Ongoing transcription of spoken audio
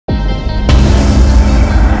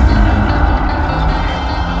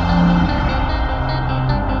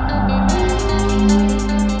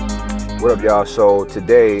What up, y'all? So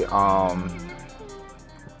today,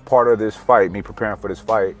 part of this fight, me preparing for this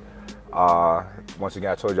fight, once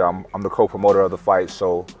again, I told you I'm the co-promoter of the fight,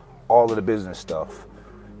 so all of the business stuff,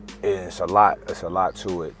 it's a lot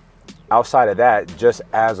to it. Outside of that, just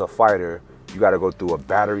as a fighter, you got to go through a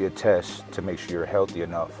battery of tests to make sure you're healthy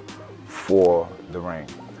enough for the ring.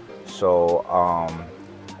 So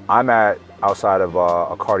I'm outside of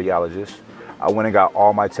a cardiologist. I went and got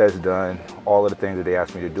all my tests done, all of the things that they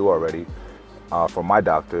asked me to do already from my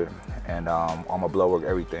doctor, and all my blood work,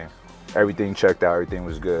 everything checked out, everything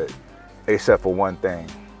was good, except for one thing.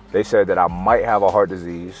 They said that I might have a heart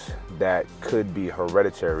disease that could be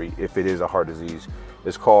hereditary if it is a heart disease.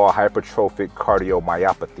 It's called hypertrophic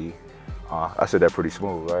cardiomyopathy. I said that pretty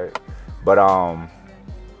smooth, right? But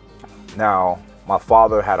now my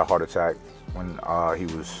father had a heart attack when he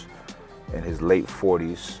was in his late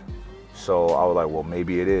 40s. So I was like, well,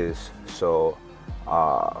 maybe it is. So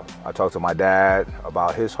I talked to my dad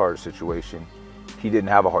about his heart situation. He didn't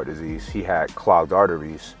have a heart disease. He had clogged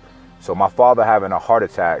arteries. So my father having a heart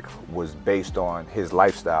attack was based on his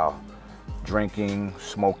lifestyle: drinking,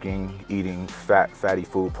 smoking, eating fatty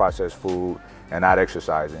food, processed food, and not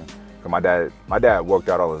exercising. My dad worked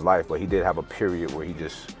out all his life, but he did have a period where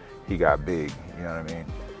he got big, you know what I mean?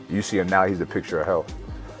 You see him now, he's the picture of health.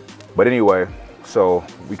 But anyway, so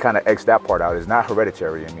we kind of X that part out. It's not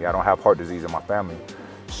hereditary in me. I don't have heart disease in my family.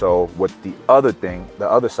 So what the other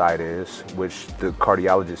side is, which the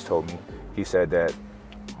cardiologist told me, he said that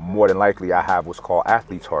more than likely I have what's called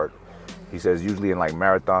athlete's heart. He says usually in like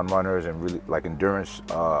marathon runners and really like endurance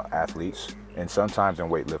athletes, and sometimes in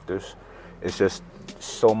weightlifters, it's just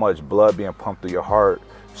so much blood being pumped through your heart,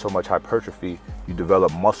 so much hypertrophy, you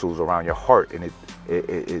develop muscles around your heart, and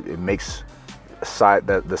it makes the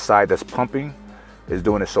side that's pumping is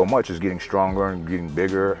doing it so much, it's getting stronger and getting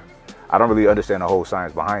bigger. I don't really understand the whole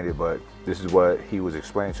science behind it, but this is what he was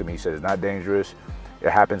explaining to me. He said it's not dangerous. It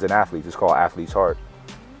happens in athletes. It's called athlete's heart.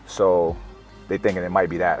 So they thinking it might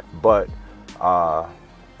be that. But I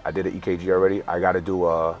did an EKG already. I got to do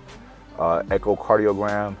a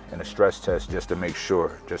echocardiogram and a stress test just to make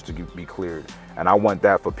sure, just to be cleared. And I want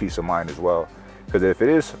that for peace of mind as well. Because if it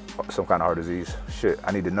is some kind of heart disease, shit,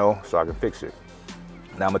 I need to know so I can fix it.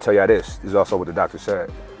 Now I'm gonna tell you this is also what the doctor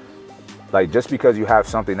said. Like, just because you have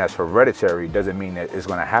something that's hereditary doesn't mean that it's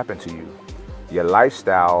gonna happen to you. Your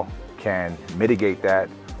lifestyle can mitigate that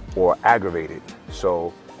or aggravate it.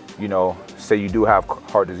 So, you know, say you do have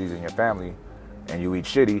heart disease in your family and you eat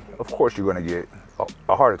shitty, of course you're gonna get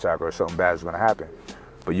a heart attack or something bad is gonna happen.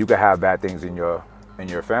 But you could have bad things in your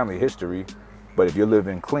family history, but if you're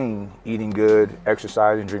living clean, eating good,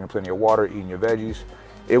 exercising, drinking plenty of water, eating your veggies,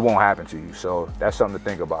 it won't happen to you. So that's something to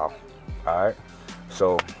think about, all right?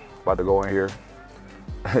 So about to go in here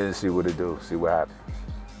and see what it do, see what happens,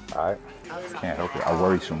 all right? Can't help it, I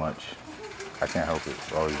worry too much. I can't help it,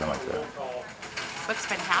 it's always been like that. What's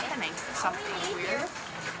been happening? Something weird?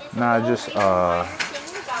 Nah, just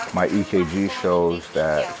my EKG shows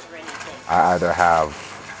that I either have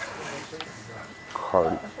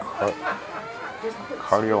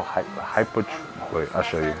wait, I'll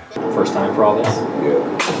show you. First time for all this? Yeah.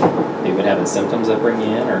 Have you been having symptoms that bring you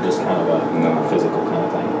in, or just kind of a physical kind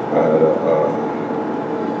of thing? I had a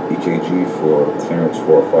EKG for clearance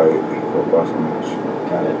for a fight, for a boxing match.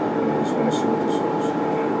 Got it. And I just want to see what this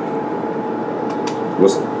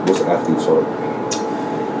was. What's athlete's heart?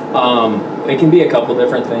 It can be a couple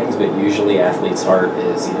different things, but usually athlete's heart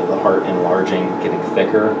is either the heart enlarging, getting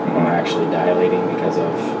thicker, or actually dilating because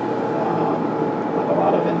of a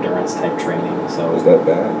lot of endurance type training. So is that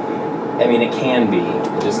bad? I mean, it can be.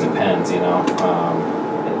 It just depends, you know.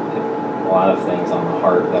 A lot of things on the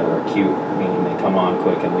heart that are acute, meaning they come on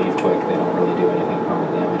quick and leave quick, they don't really do anything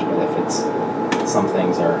permanent damage. But if some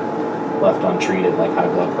things are left untreated, like high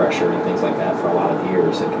blood pressure and things like that for a lot of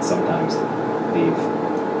years, it can sometimes leave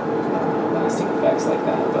lasting effects like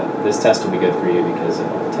that. But this test will be good for you because it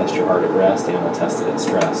will test your heart at rest and will test it at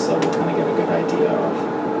stress, so we'll kind of get a good idea of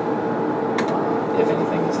if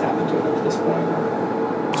anything has happened to it up to this point.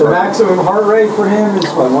 The maximum heart rate for him is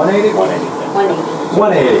what, 180? 180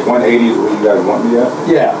 180. 180 is what you guys want me at?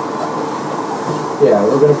 Yeah. Yeah,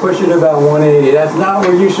 we're going to push it about 180. That's not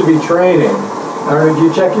where you should be training. Or do you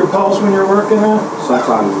check your pulse when you're working out?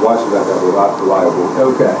 Sometimes watches like that are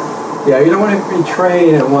reliable. Okay. Yeah, you don't want to be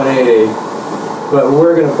training at 180, but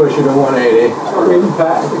we're going to push it to 180. Or even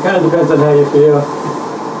past. It kind of depends on how you feel.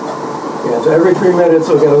 Yeah, so every 3 minutes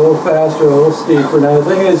it'll get a little faster, a little steeper. Now the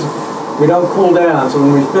thing is, we don't cool down, so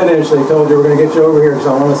when we finish, they told you we're going to get you over here because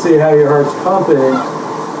I want to see how your heart's pumping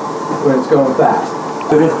when it's going fast.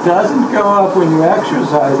 But it doesn't go up when you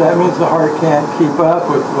exercise. That means the heart can't keep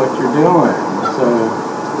up with what you're doing. So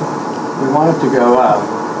we want it to go up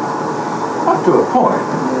to a point.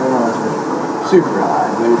 You know, super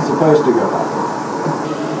high, but it's supposed to go up.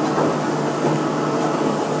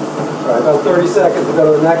 All right, about 30 seconds to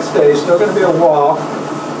go to the next stage. Still going to be a walk.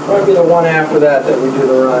 Probably be the one after that we do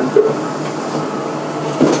the run.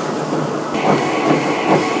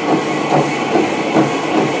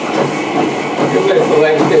 If the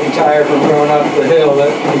leg's getting tired from going up the hill,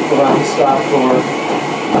 that people have to stop for.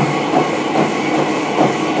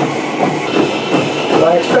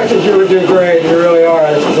 Well, I expected you would do great. You really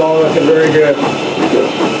are. This is all looking very good. I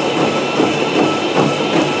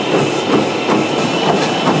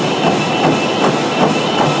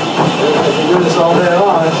can do this all day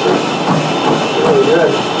long. It's really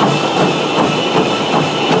good.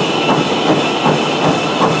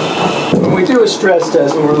 When we do a stress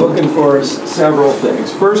test, what we're looking for is several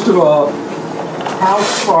things. First of all, how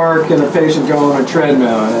far can a patient go on a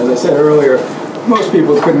treadmill? And as I said earlier, most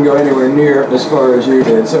people couldn't go anywhere near as far as you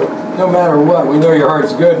did. So no matter what, we know your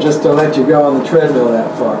heart's good just to let you go on the treadmill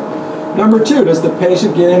that far. Number two, does the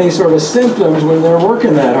patient get any sort of symptoms when they're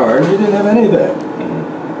working that hard? You didn't have anything.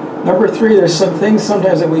 Number three, there's some things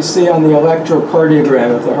sometimes that we see on the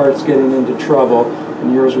electrocardiogram if the heart's getting into trouble,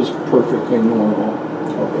 and yours was perfectly normal.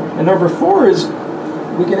 And number four is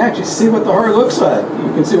we can actually see what the heart looks like.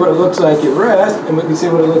 We can see what it looks like at rest, and we can see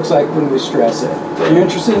what it looks like when we stress it. So are you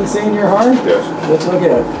interested in seeing your heart? Yes. Let's look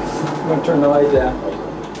at it. I'm going to turn the light down.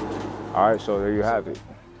 All right, so there you have it.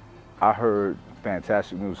 I heard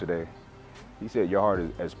fantastic news today. He said your heart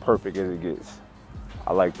is as perfect as it gets.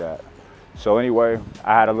 I like that. So anyway,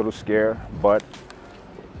 I had a little scare, but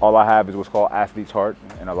all I have is what's called athlete's heart,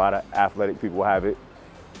 and a lot of athletic people have it.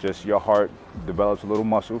 Just your heart develops a little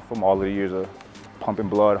muscle from all of the years of pumping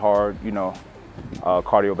blood hard, you know,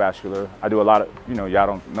 cardiovascular. I do a lot of, you know, y'all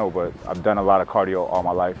don't know, but I've done a lot of cardio all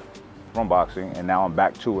my life from boxing, and now I'm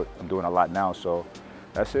back to it. I'm doing a lot now, so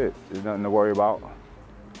that's it. There's nothing to worry about.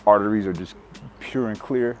 Arteries are just pure and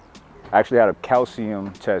clear. I actually had a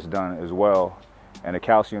calcium test done as well, and the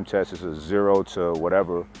calcium test is a 0 to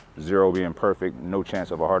whatever, 0 being perfect, no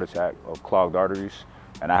chance of a heart attack or clogged arteries,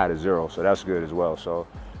 and I had a 0, so that's good as well. So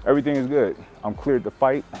everything is good. I'm cleared to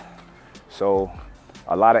fight, so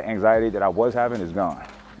a lot of anxiety that I was having is gone.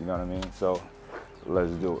 You know what I mean? So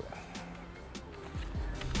let's do it.